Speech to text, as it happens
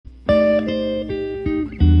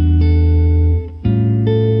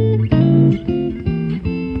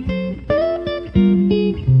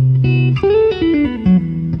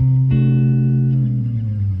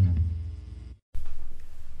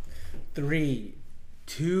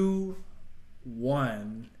2,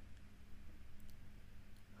 1.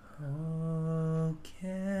 Oh,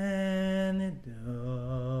 Canada,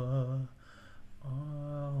 our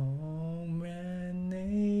home and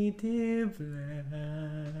native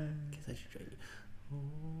land. Guess I should try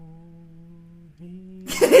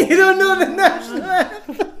You don't know the national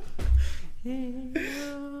anthem.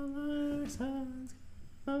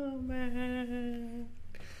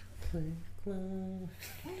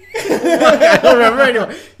 I don't remember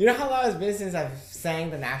anymore. You know how long it's been since I've sang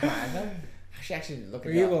the national anthem? I should actually look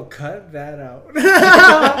it We up. will cut that out.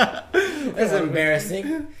 That's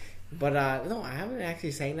embarrassing. But no, I haven't actually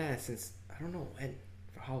sang that since I don't know when.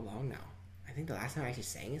 For how long now? I think the last time I actually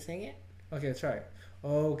sang it. Okay, let's try it.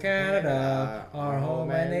 Oh, Canada, our home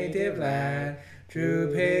and native land,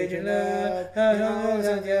 true patriot love, our home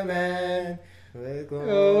and your man.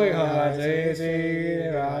 Going hard, easy,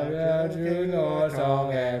 true north,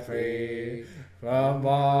 strong and free. From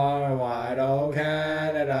far and wide, oh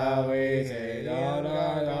Canada, we say, on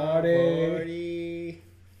our glory.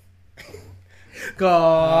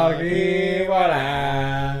 God give our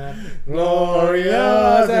land,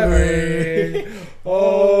 glorious and free.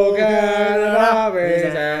 Oh Canada, we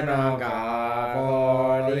stand on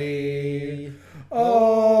God for thee.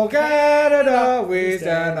 Oh Canada, we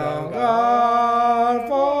stand on God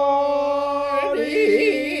for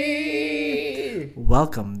thee.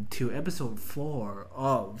 Welcome to episode 4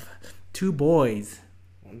 of Two Boys.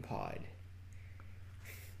 One pod.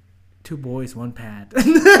 2 boys, 1 pad.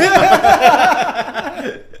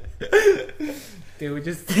 Dude, we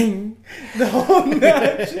just sing the whole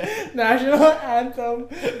national anthem.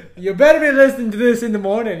 You better be listening to this in the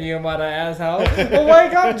morning, you mother asshole. Well,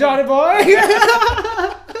 wake up, Johnny boy.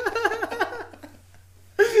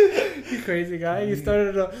 You crazy guy. You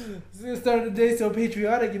started the day so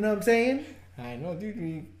patriotic, you know what I'm saying? I know,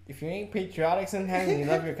 dude. If you ain't patriotic sometimes and you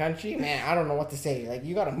love your country, man, I don't know what to say. Like,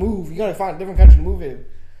 you gotta move. You gotta find a different country to move in.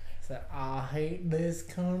 So, I hate this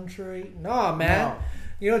country. No, man. No.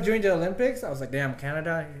 You know, during the Olympics, I was like, damn,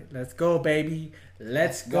 Canada, let's go, baby.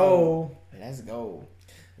 Let's go. Let's go.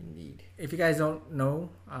 Indeed. If you guys don't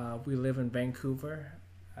know, we live in Vancouver,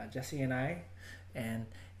 Jesse and and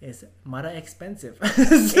it's mighty expensive.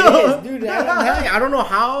 It is, dude. I don't know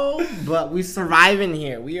how, but we're surviving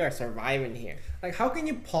here. We are surviving here. Like, how can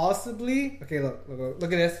you possibly... Okay, look at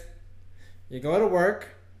this. You go to work.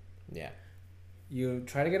 Yeah. You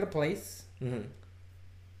try to get a place. Mm-hmm.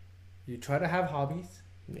 You try to have hobbies.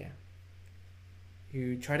 Yeah.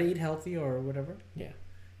 You try to eat healthy or whatever. Yeah.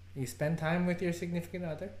 You spend time with your significant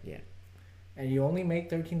other. Yeah. And you only make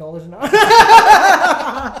 $13 an hour.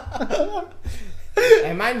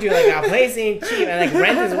 And mind you, like, our place ain't cheap. And, like,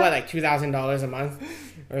 rent is what, like, $2,000 a month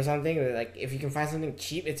or something. Or, like, if you can find something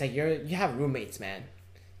cheap, it's like you have roommates, man.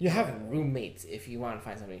 You have roommates if you want to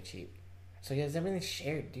find something cheap. So, yeah, everything's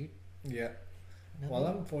shared, dude. Yeah. Well,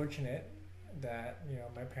 I'm fortunate that, you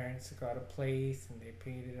know, my parents got a place and they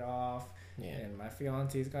paid it off. Yeah. And my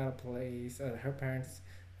fiance's got a place. Her parents,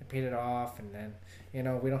 they paid it off. And then, you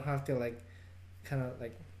know, we don't have to, like, kind of,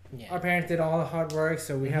 like... Yeah. Our parents did all the hard work,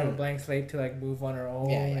 so we have a blank slate to, like, move on our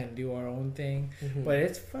own and do our own thing. Mm-hmm. But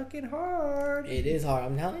it's fucking hard. It is hard.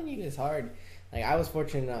 I'm telling you, it's hard. Like, I was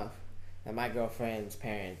fortunate enough that my girlfriend's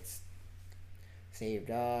parents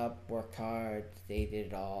saved up, worked hard. They did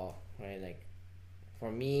it all, right? Like,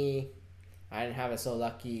 for me, I didn't have it so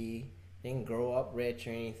lucky. Didn't grow up rich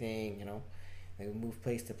or anything, you know. Like, we moved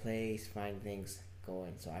place to place, find things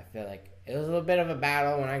going. So I feel like it was a little bit of a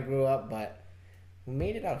battle when I grew up, but we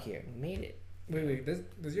made it out here. We made it. Wait.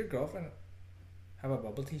 Does your girlfriend have a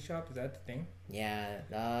bubble tea shop? Is that the thing? Yeah.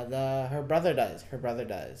 Her brother does.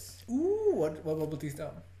 Ooh, what bubble tea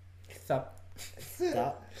stop? Stop.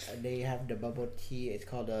 They have the bubble tea. It's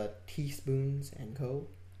called Teaspoons and Co.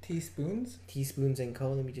 Teaspoons? Teaspoons and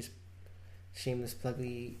Co. Let me just shameless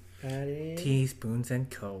plugly at it. Teaspoons and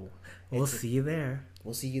Co. We'll see you there.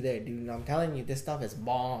 We'll see you there, dude. I'm telling you, this stuff is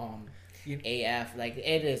bomb. AF, like,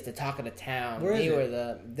 it is the talk of the town. Where is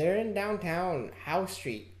it? They're in downtown House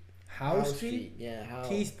Street. House Street? Yeah,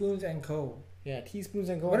 Teaspoons and Co. Yeah, Teaspoons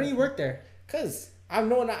and Co. Why don't you work there? Cause I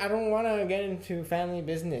don't want to get into family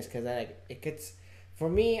business. Cause it gets, for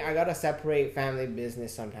me, I gotta separate family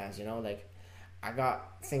business sometimes. You know, like, I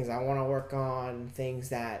got things I want to work on, things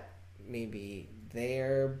that maybe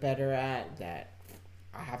they're better at that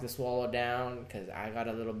I have to swallow down because I got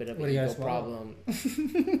a little bit of an ego problem.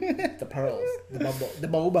 The pearls, the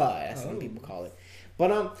boba, as some people call it.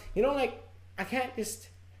 But you know, like, I can't just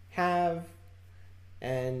have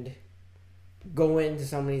and go into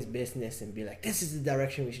somebody's business and be like, this is the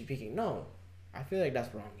direction we should be taking. No, I feel like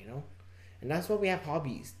that's wrong, you know. And that's why we have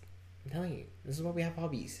hobbies. I'm telling you, this is why we have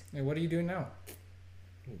hobbies. Hey, what are you doing now?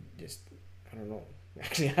 Just, I don't know.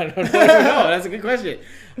 Actually, I don't know. That's a good question.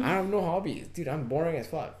 I have no hobbies, dude. I'm boring as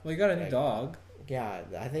fuck. Well, you got a new Like, dog. Yeah,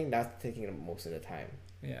 I think that's taking up most of the time.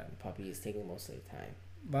 Yeah. The puppy is taking most of the time.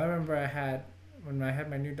 But I remember when I had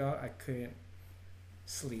my new dog, I couldn't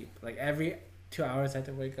sleep. Like every 2 hours I had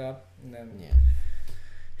to wake up and then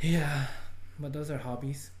yeah. But those are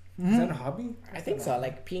hobbies. Is that a hobby? I think so.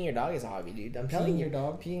 Like peeing your dog is a hobby, dude. I'm telling you, your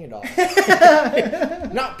dog? peeing your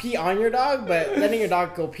dog. Not pee on your dog, but letting your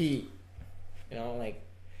dog go pee. You know, like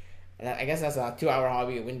I guess that's a 2-hour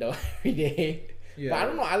hobby window every day. Yeah. But I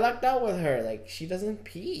don't know. I lucked out with her. Like she doesn't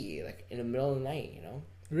pee like in the middle of the night. You know.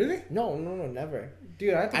 Really? No, never.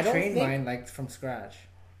 Dude, I had to I don't train think- mine like from scratch.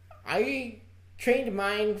 I trained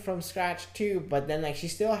mine from scratch too, but then like she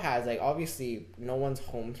still has like obviously no one's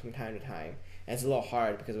home from time to time, and it's a little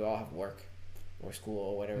hard because we all have work or school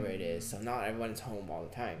or whatever it is, so not everyone's home all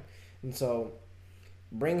the time, and so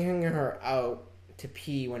bringing her out to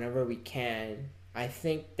pee whenever we can, I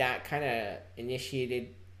think that kind of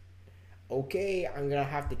initiated. Okay, I'm gonna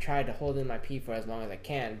have to try to hold in my pee for as long as I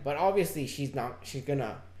can, but obviously she's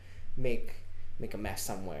gonna make a mess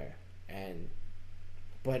somewhere, and.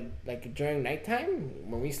 But like during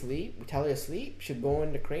nighttime, when we sleep, we tell her to sleep. She'll go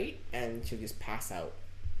in the crate and she'll just pass out,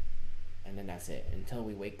 and then that's it until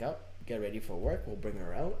we wake up, get ready for work. We'll bring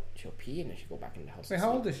her out. She'll pee and then she'll go back in the house. Wait, and how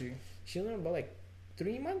sleep. old is she? She's only about like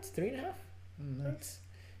 3 months, 3.5 Nice.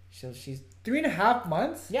 So she's 3.5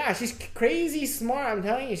 months? yeah, she's crazy smart. I'm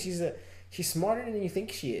telling you, she's smarter than you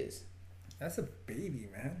think she is. That's a baby,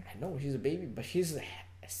 man. I know she's a baby, but she's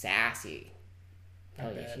sassy. I Oh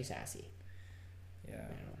yeah, bet. she's sassy. Yeah.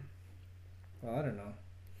 You know. Well, I don't know.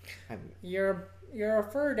 I'm- You're a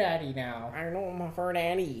fur daddy now. I know my fur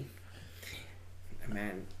daddy.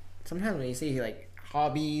 Man, sometimes when you say like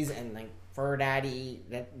hobbies and like fur daddy,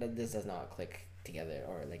 that this does not click together,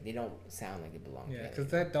 or like they don't sound like they belong Yeah, together.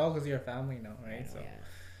 because that dog is your family now, right? I So know,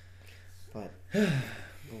 yeah. But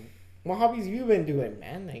what hobbies have you been doing,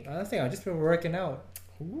 man? Like, honestly, I've just been working out.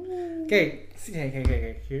 ooh. Okay.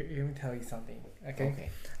 Here, let me tell you something. Okay.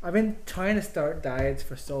 I've been trying to start diets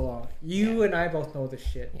for so long. You and I both know this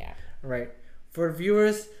shit. Yeah. Right. For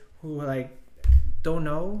viewers who like don't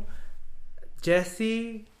know,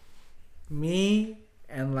 Jesse, me,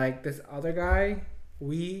 and like this other guy,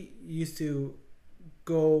 we used to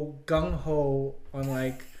go gung ho on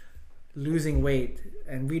like losing weight,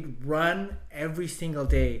 and we'd run every single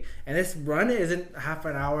day. And this run isn't half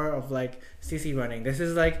an hour of like CC running. This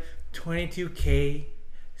is like 22K,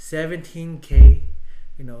 17K.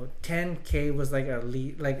 You know, 10K was like the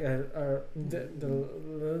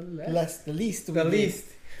least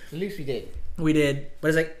we did. we did, but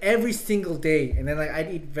it's like every single day. And then like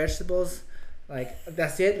I'd eat vegetables, like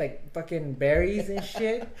that's it, like fucking berries and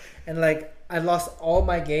shit. And like I lost all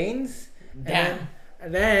my gains. Damn.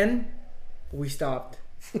 And then we stopped.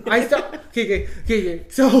 I stopped. Okay.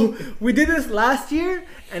 So we did this last year,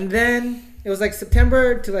 and then it was like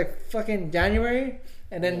September to like fucking January.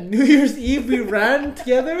 And then New Year's Eve we ran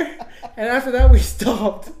together, and after that we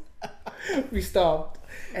stopped.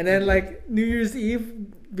 And then like New Year's Eve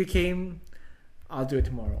became, I'll do it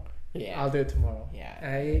tomorrow. Yeah. I'll do it tomorrow. Yeah.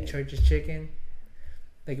 I ate church's chicken.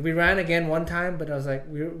 Like we ran again one time, but I was like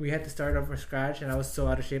we had to start over scratch, and I was so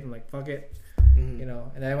out of shape. I'm like fuck it, you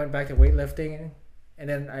know. And then I went back to weightlifting, and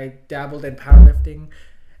then I dabbled in powerlifting,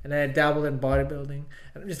 and then I dabbled in bodybuilding,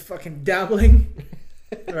 and I'm just fucking dabbling.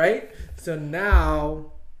 Right? So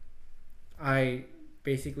now I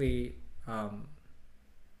basically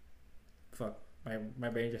fuck, my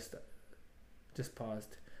brain just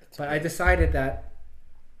paused. But I decided that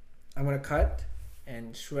I'm gonna cut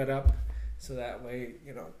and shred up, so that way,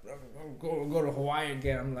 you know, go to Hawaii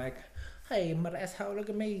again. I'm like, hey, mother asshole, look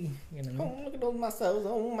at me, you know. Oh, look at those muscles.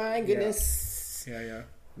 Oh my goodness. Yeah.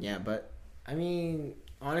 Yeah, but I mean,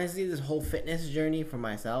 honestly, this whole fitness journey for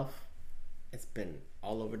myself, it's been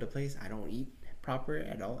all over the place. I don't eat proper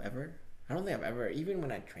at all, ever. I don't think I've ever, even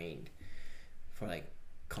when I trained for like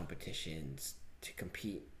competitions to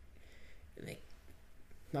compete, like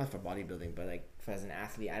not for bodybuilding, but like as an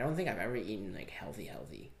athlete, I don't think I've ever eaten like healthy.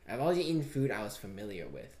 I've always eaten food I was familiar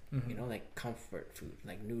with, you know, like comfort food,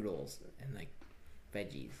 like noodles and like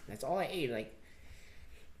veggies. That's all I ate. Like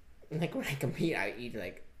when I compete, I eat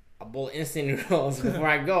like a bowl of instant noodles before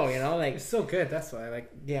I go, you know, like It's so good. That's why, like,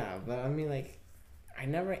 yeah. But I mean, like, I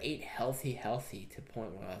never ate healthy to the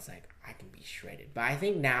point where I was like, I can be shredded. But I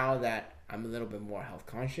think now that I'm a little bit more health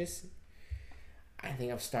conscious, I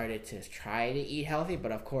think I've started to try to eat healthy.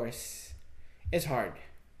 But of course, it's hard,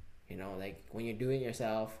 you know, like when you're doing it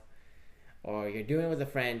yourself or you're doing it with a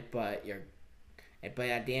friend, but But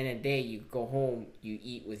at the end of the day, you go home, you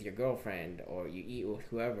eat with your girlfriend or you eat with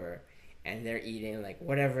whoever, and they're eating like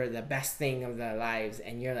whatever the best thing of their lives,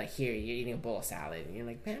 and you're like, here, you're eating a bowl of salad, and you're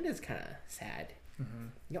like, man, that's kind of sad. Mm-hmm.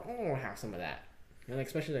 You don't have some of that. You know, like,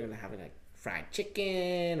 especially they're having like fried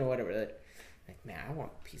chicken or whatever. Like, man, I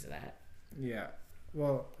want a piece of that. Yeah.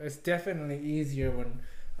 Well, it's definitely easier when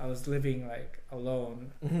I was living like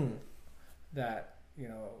alone. Mm-hmm. That, you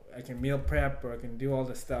know, I can meal prep or I can do all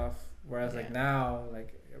this stuff. Whereas like now,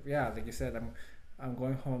 like like you said, I'm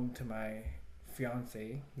going home to my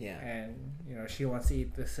fiance. Yeah. And you know, she wants to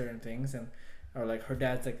eat the certain things, and or like her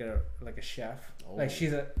dad's like a chef. Oh. Like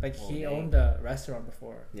he owned a restaurant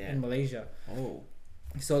before in Malaysia. Oh.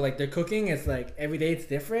 So like their cooking is like every day it's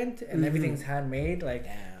different and everything's handmade. Like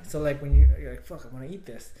so like when you're like, fuck, I want to eat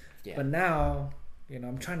this. Yeah. But now, you know,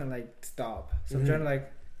 I'm trying to like stop. So I'm trying to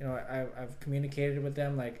like, you know, I've communicated with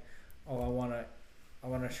them like, oh, I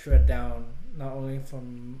wanna shred down not only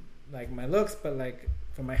from like my looks but like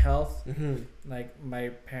for my health. Like my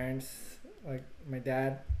parents, like my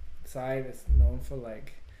dad side is known for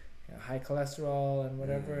like, you know, high cholesterol and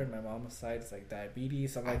whatever, and my mom's side is like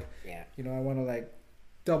diabetes. So I'm like, you know, I want to like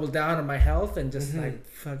double down on my health and just like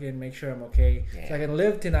fucking make sure I'm okay, so I can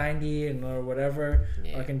live to 90 and or whatever,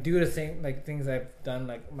 or I can do the same like things I've done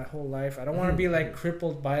like my whole life. I don't want to be like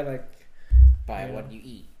crippled by like what you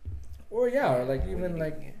eat, or or like even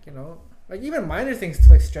like you know, like even minor things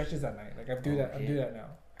like stretches at night. Like I do that now.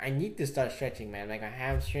 I need to start stretching, man. Like my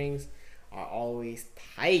hamstrings are always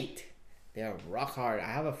tight. They're rock hard.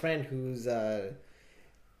 I have a friend who's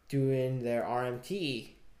doing their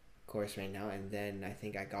RMT course right now, and then I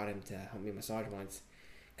think I got him to help me massage once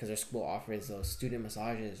because their school offers those student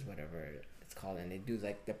massages, whatever it's called, and they do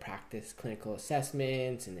like the practice clinical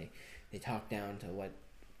assessments, and they talk down to what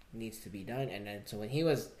needs to be done. And then so when he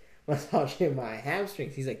was massaging my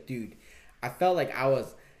hamstrings, he's like, dude, I felt like I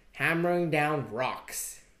was hammering down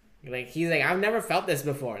rocks. Like he's like, I've never felt this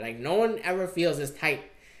before. Like no one ever feels this tight.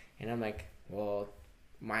 And I'm like, well,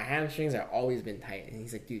 my hamstrings have always been tight. And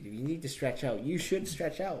he's like, dude, you need to stretch out. You should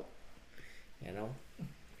stretch out. You know?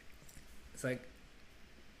 It's like,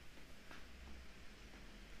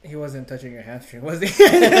 he wasn't touching your hamstring, was he?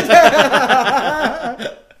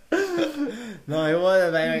 No, he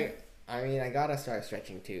wasn't. Like, I mean, I gotta start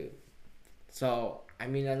stretching too. So, I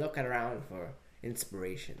mean, I look around for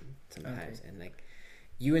inspiration sometimes. Okay. And like,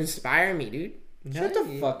 you inspire me, dude. Shut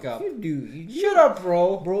the fuck up. You do. Shut up,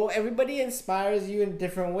 bro. Bro, everybody inspires you in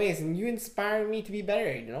different ways, and you inspire me to be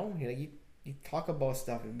better, you know? You're like, you talk about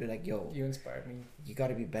stuff and be like, yo. You inspired me. You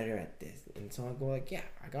gotta be better at this. And so I go like, yeah,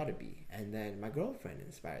 I gotta be. And then my girlfriend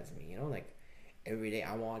inspires me, you know? Like, every day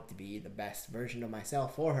I want to be the best version of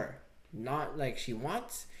myself for her. Not like she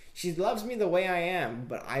loves me the way I am,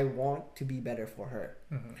 but I want to be better for her.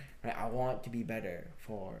 Mm-hmm. Right? I want to be better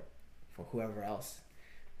for whoever else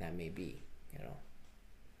that may be. You know,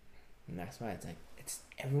 and that's why it's like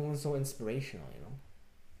everyone's so inspirational. You know,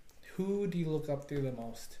 who do you look up to the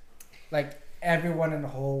most? Like everyone in the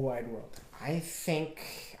whole wide world. I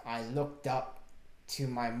think I looked up to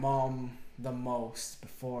my mom the most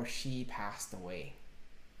before she passed away.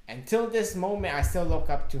 Until this moment, I still look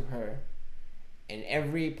up to her in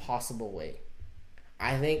every possible way.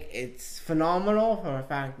 I think it's phenomenal for the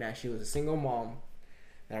fact that she was a single mom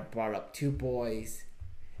that brought up 2 boys.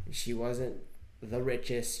 She wasn't the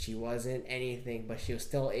richest, she wasn't anything, but she was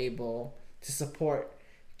still able to support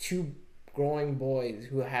 2 growing boys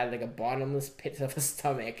who had like a bottomless pit of a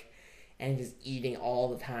stomach and just eating all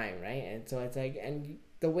the time, right? And so it's like, and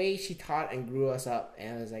the way she taught and grew us up,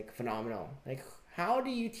 and it was like phenomenal. Like, how do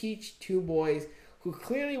you teach 2 boys who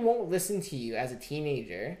clearly won't listen to you as a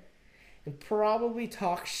teenager and probably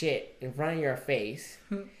talk shit in front of your face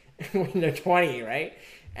when they're 20, right?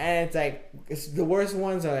 And it's like, it's the worst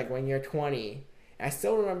ones are like when you're 20. I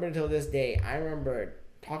still remember until this day, I remember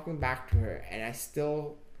talking back to her, and I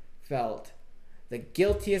still felt the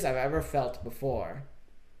guiltiest I've ever felt before.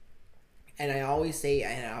 And I always say,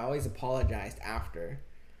 and I always apologized after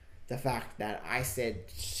the fact that I said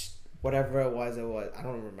whatever it was, I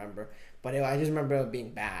don't remember. But I just remember it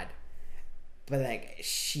being bad. But like,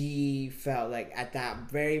 she felt like at that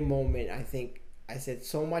very moment, I think I said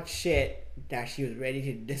so much shit that she was ready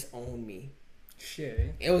to disown me.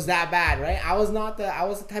 Shit. It was that bad, right? I was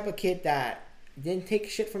the type of kid that didn't take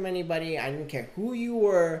shit from anybody. I didn't care who you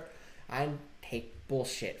were. I didn't take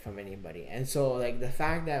bullshit from anybody. And so like the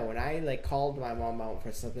fact that when I like called my mom out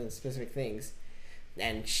for something specific things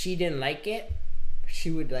and she didn't like it, she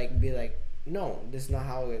would like be like, no, this is not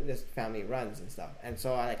how this family runs and stuff. And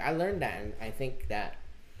so I learned that, and I think that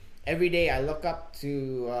every day I look up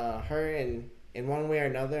to her, and in one way or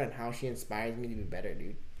another, and how she inspires me to be better,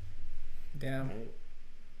 dude. Damn. Right?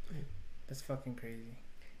 That's fucking crazy.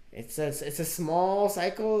 It's a small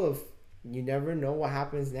cycle of you never know what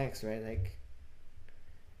happens next, right? Like,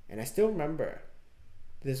 and I still remember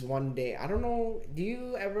this one day. I don't know.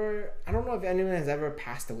 I don't know if anyone has ever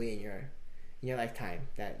passed away in your lifetime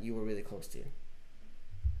that you were really close to.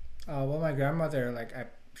 Well, my grandmother, like,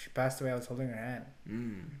 she passed away. I was holding her hand.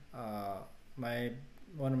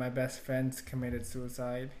 One of my best friends committed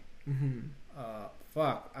suicide.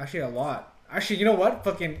 Fuck. Actually, a lot. Actually, you know what?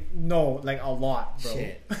 Fucking no, like a lot, bro.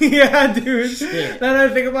 Shit. Yeah, dude. Shit. Now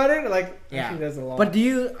that I think about it, like, Yeah. actually, there's a lot. But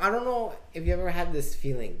I don't know if you ever had this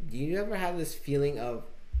feeling. Do you ever have this feeling of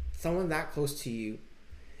someone that close to you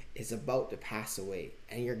is about to pass away,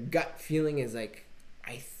 and your gut feeling is like,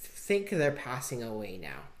 I think they're passing away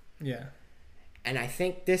now. Yeah. And I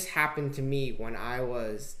think this happened to me when I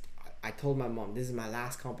told my mom, this is my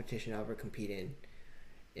last competition I'll ever compete in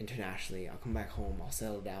internationally. I'll come back home, I'll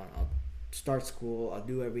settle down, I'll start school, I'll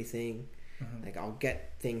do everything. Like, I'll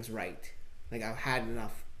get things right. Like, I've had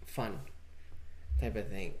enough fun type of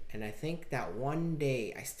thing. And I think that one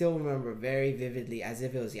day, I still remember very vividly, as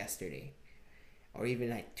if it was yesterday, or even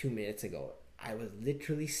like 2 minutes ago, I was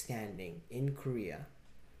literally standing in Korea.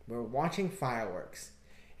 We're watching fireworks,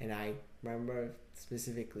 and I remember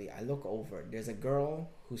specifically, I look over, there's a girl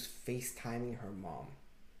who's FaceTiming her mom.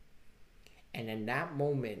 And in that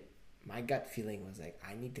moment, my gut feeling was like,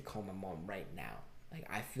 I need to call my mom right now. Like,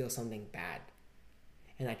 I feel something bad.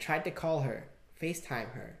 And I tried to call her,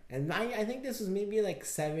 FaceTime her. And I think this was maybe like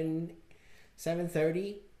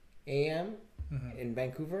 7:30 a.m. In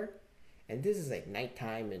Vancouver. And this is like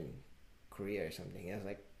nighttime in Korea or something. It was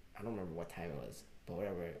like, I don't remember what time it was, but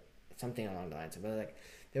whatever, something along the lines. But like,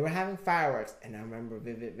 they were having fireworks, and I remember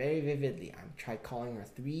very vividly, I tried calling her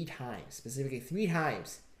 3 times, specifically 3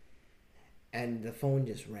 times. And the phone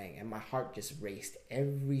just rang, and my heart just raced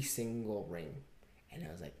every single ring. And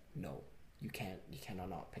I was like, no, you cannot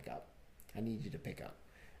not pick up. I need you to pick up.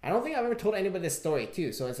 I don't think I've ever told anybody this story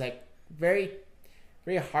too. So it's like very,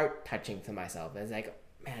 very heart touching to myself. It's like,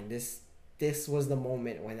 man, this was the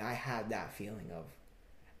moment when I had that feeling of,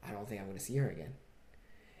 I don't think I'm going to see her again.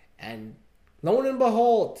 And lo and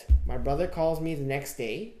behold, my brother calls me the next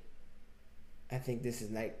day. I think this is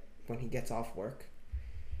night when he gets off work.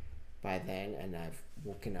 By then, and I've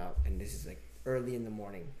woken up, and this is like early in the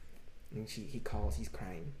morning, and he calls, he's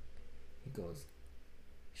crying. He goes,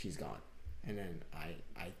 she's gone. And then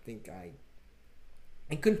I think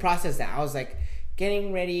I couldn't process that. I was like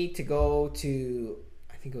getting ready to go to,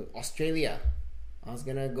 I think it was Australia. I was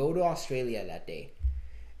gonna go to Australia that day,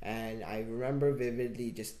 and I remember vividly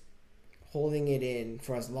just holding it in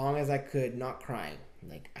for as long as I could, not crying.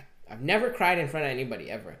 Like, I've never cried in front of anybody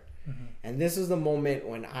ever. And this was the moment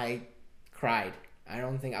when I cried. I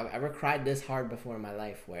don't think I've ever cried this hard before in my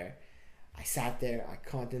life, where I sat there, I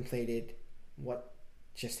contemplated what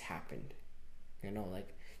just happened. You know,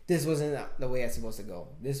 like, this wasn't the way I was supposed to go.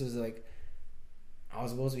 This was like, I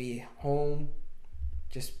was supposed to be home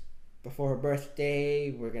just before her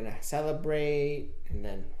birthday. We're going to celebrate, and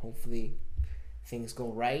then hopefully things go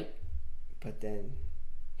right. But then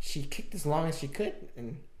she kicked as long as she could,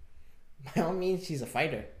 and by all means, she's a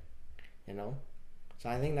fighter. You know, so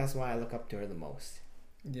I think that's why I look up to her the most.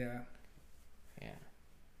 Yeah.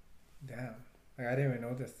 Damn. Like, I didn't even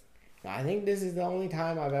know this. I think this is the only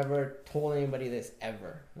time I've ever told anybody this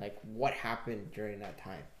ever. Like, what happened during that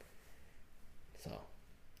time. So,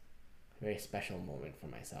 very special moment for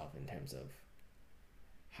myself in terms of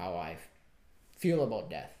how I feel about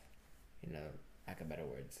death. You know, lack of better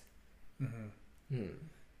words.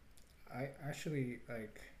 I actually,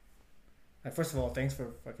 like, first of all, thanks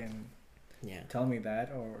for fucking telling me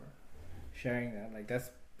that or sharing that. Like, that's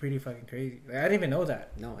pretty fucking crazy. Like, I didn't even know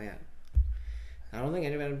that. No, yeah. I don't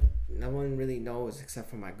think no one really knows except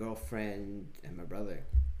for my girlfriend and my brother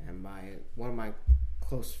and one of my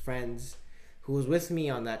close friends who was with me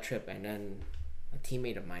on that trip, and then a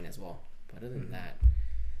teammate of mine as well. But other than that,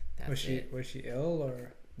 that's was she ill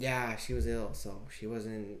or? Yeah, she was ill, so she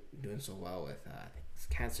wasn't doing so well with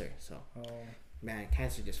cancer. So man,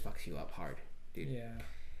 cancer just fucks you up hard, dude. Yeah.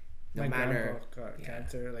 No my matter grandpa got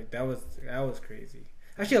cancer. Like, that was crazy.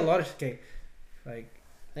 Actually, a lot of shit. Like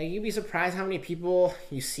you'd be surprised how many people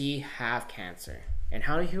you see have cancer and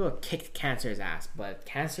how many people kicked cancer's ass. But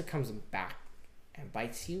cancer comes back and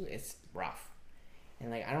bites you. It's rough, and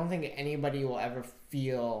like, I don't think anybody will ever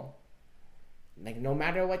feel like, no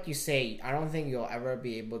matter what you say, I don't think you'll ever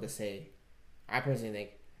be able to say, I personally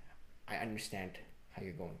think, I understand how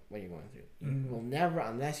you're going, what you're going through. You will never,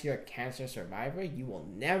 unless you're a cancer survivor, you will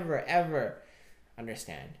never ever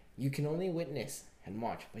understand. You can only witness and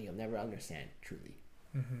watch, but you'll never understand truly.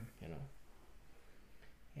 Mm-hmm. You know?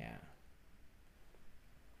 Yeah.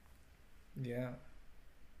 Yeah.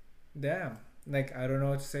 Damn. Like, I don't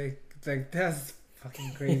know what to say. Like, that's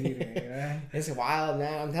fucking crazy to me, man. It's wild,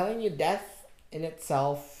 man. I'm telling you, death in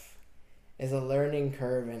itself is a learning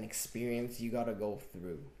curve and experience you gotta go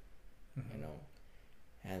through. Mm-hmm. You know?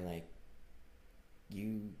 And, like,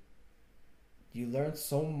 you learn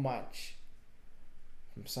so much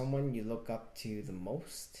from someone you look up to the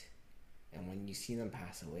most, and when you see them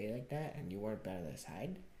pass away like that and you weren't by their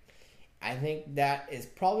side, I think that is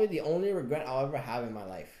probably the only regret I'll ever have in my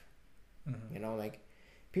life. Mm-hmm. You know, like,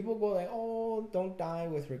 people go like, oh, don't die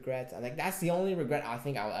with regrets. Like, that's the only regret I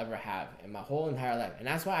think I'll ever have in my whole entire life. And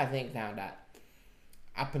that's why I think now that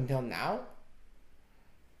up until now,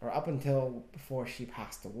 or up until before she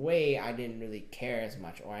passed away, I didn't really care as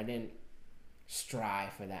much, or I didn't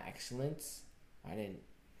strive for that excellence. I didn't,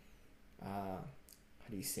 how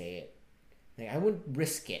do you say it? Like, I wouldn't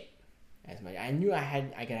risk it as much. I knew I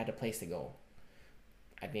had a place to go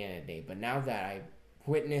at the end of the day. But now that I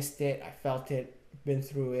witnessed it, I felt it, been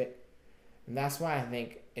through it, and that's why I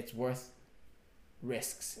think it's worth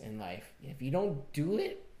risks in life. If you don't do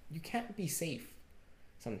it, you can't be safe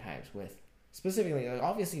sometimes with, specifically, like,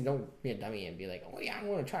 obviously don't be a dummy and be like, oh yeah, I'm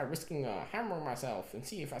going to try risking a hammer myself and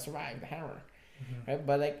see if I survive the hammer. Mm-hmm. Right?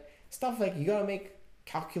 But like, stuff like, you gotta make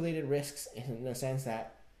calculated risks in the sense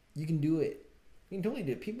that you can do it. You can totally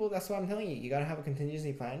do it. People, that's what I'm telling you. You gotta have a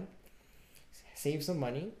contingency plan. Save some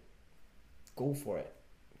money. Go for it.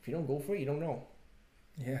 If you don't go for it, you don't know.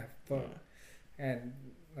 Yeah, but and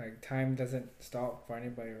like, time doesn't stop for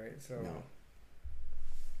anybody, right? So no.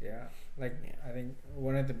 Yeah, like, I think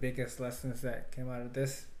one of the biggest lessons that came out of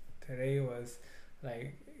this today was,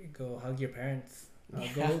 like, go hug your parents.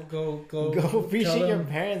 Go appreciate your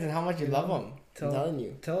parents and how much you love them. I'm telling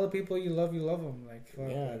you. Tell the people you love them. Like, fuck.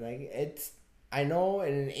 Yeah, like, it's, I know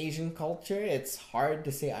in an Asian culture it's hard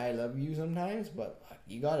to say I love you sometimes, but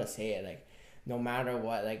you gotta say it, like, no matter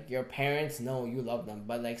what. Like, your parents know you love them,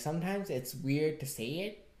 but like, sometimes it's weird to say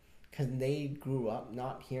it because they grew up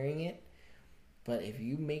not hearing it. But if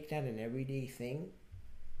you make that an everyday thing,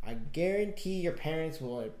 I guarantee your parents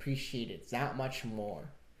will appreciate it that much more.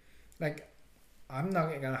 Like, I'm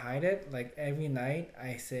not gonna hide it. Like, every night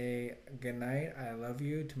I say good night, I love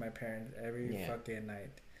you to my parents every fucking night.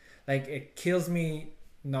 Like, it kills me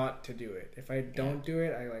not to do it. If I don't do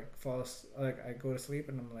it, I like I go to sleep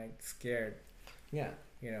and I'm like scared. Yeah.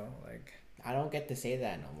 You know, like, I don't get to say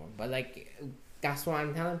that no more. But like, that's what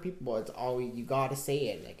I'm telling people. It's always, you gotta say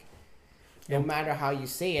it. Like, no matter how you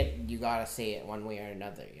say it, you gotta say it one way or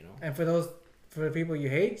another, you know. And for the people you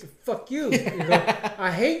hate, fuck you. You go,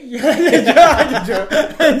 I hate you.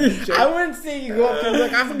 I wouldn't say you go up to him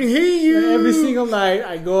like, I fucking hate you. Like, every single night,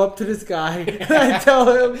 I go up to this guy and I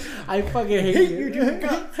tell him, I fucking hate you.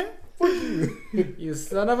 Fuck you. You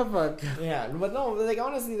son of a fuck. Yeah, but no, like,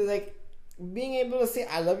 honestly, like, being able to say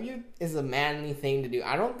I love you is a manly thing to do.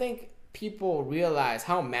 I don't think people realize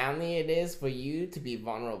how manly it is for you to be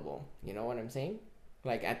vulnerable. You know what I'm saying?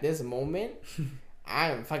 Like, at this moment,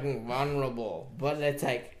 I'm fucking vulnerable. But it's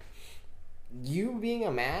like, you being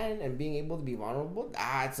a man and being able to be vulnerable,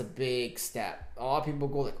 it's a big step. A lot of people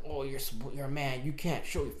go like, oh, you're a man, you can't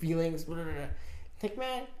show your feelings. Blah, blah, blah. Like,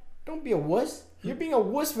 man, don't be a wuss. You're being a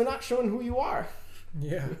wuss for not showing who you are.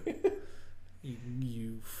 Yeah.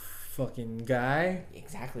 you fucking guy.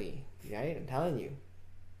 Exactly. Right? I'm telling you.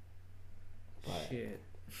 But, shit.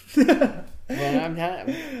 Well, I'm telling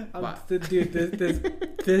you. Dude,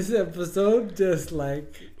 this episode just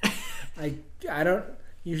like, I don't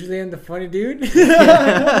usually am the funny dude.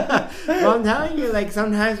 Well, I'm telling you, like,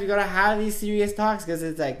 sometimes we gotta have these serious talks because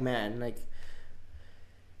it's like, man, like,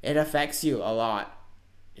 it affects you a lot.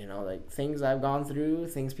 You know, like, things I've gone through,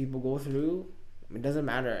 things people go through. It doesn't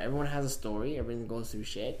matter. Everyone has a story. Everyone goes through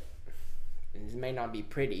shit. It may not be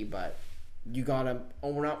pretty, but you gotta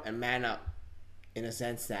own up and man up. In a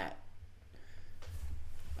sense that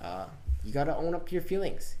you gotta own up to your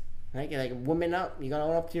feelings. Like, woman up, you gotta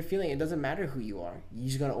own up to your feelings. It doesn't matter who you are. You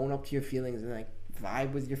just gotta own up to your feelings and, like,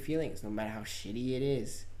 vibe with your feelings, no matter how shitty it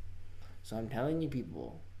is. So I'm telling you,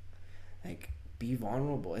 people, like, be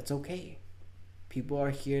vulnerable. It's okay. People are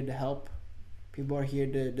here to help. People are here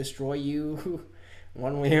to destroy you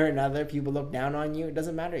one way or another. People look down on you. It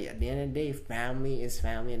doesn't matter. At the end of the day, family is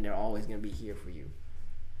family, and they're always gonna be here for you.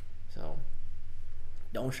 So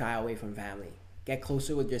don't shy away from family. Get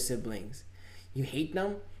closer with your siblings. You hate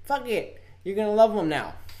them? Fuck it. You're gonna love them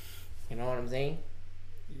now. You know what I'm saying?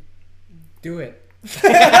 Do it.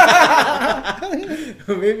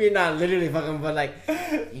 Maybe not literally fucking, but like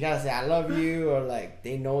you gotta say I love you, or like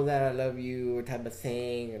they know that I love you, type of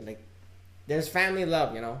thing. Or like there's family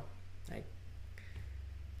love, you know. Like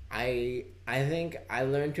I think I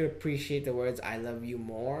learned to appreciate the words "I love you"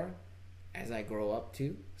 more as I grow up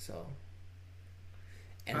too. So.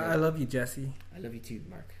 And I love you, Jesse. I love you too,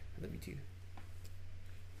 Mark. I love you too.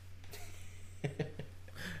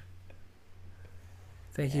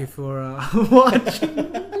 Thank you for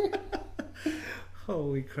watching.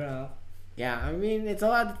 Holy crap. Yeah, I mean, it's a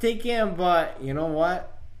lot to take in, but you know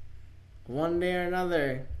what? One day or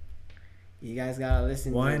another, you guys gotta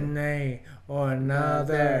listen One to day or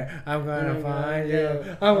another, I'm gonna find you.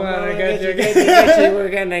 I'm I'm gonna gonna get you. get you. We're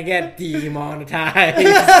gonna get demonetized.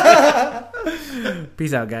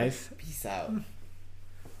 Peace out, guys. Peace out.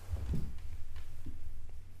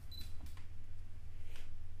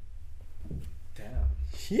 Damn.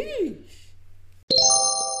 Sheesh.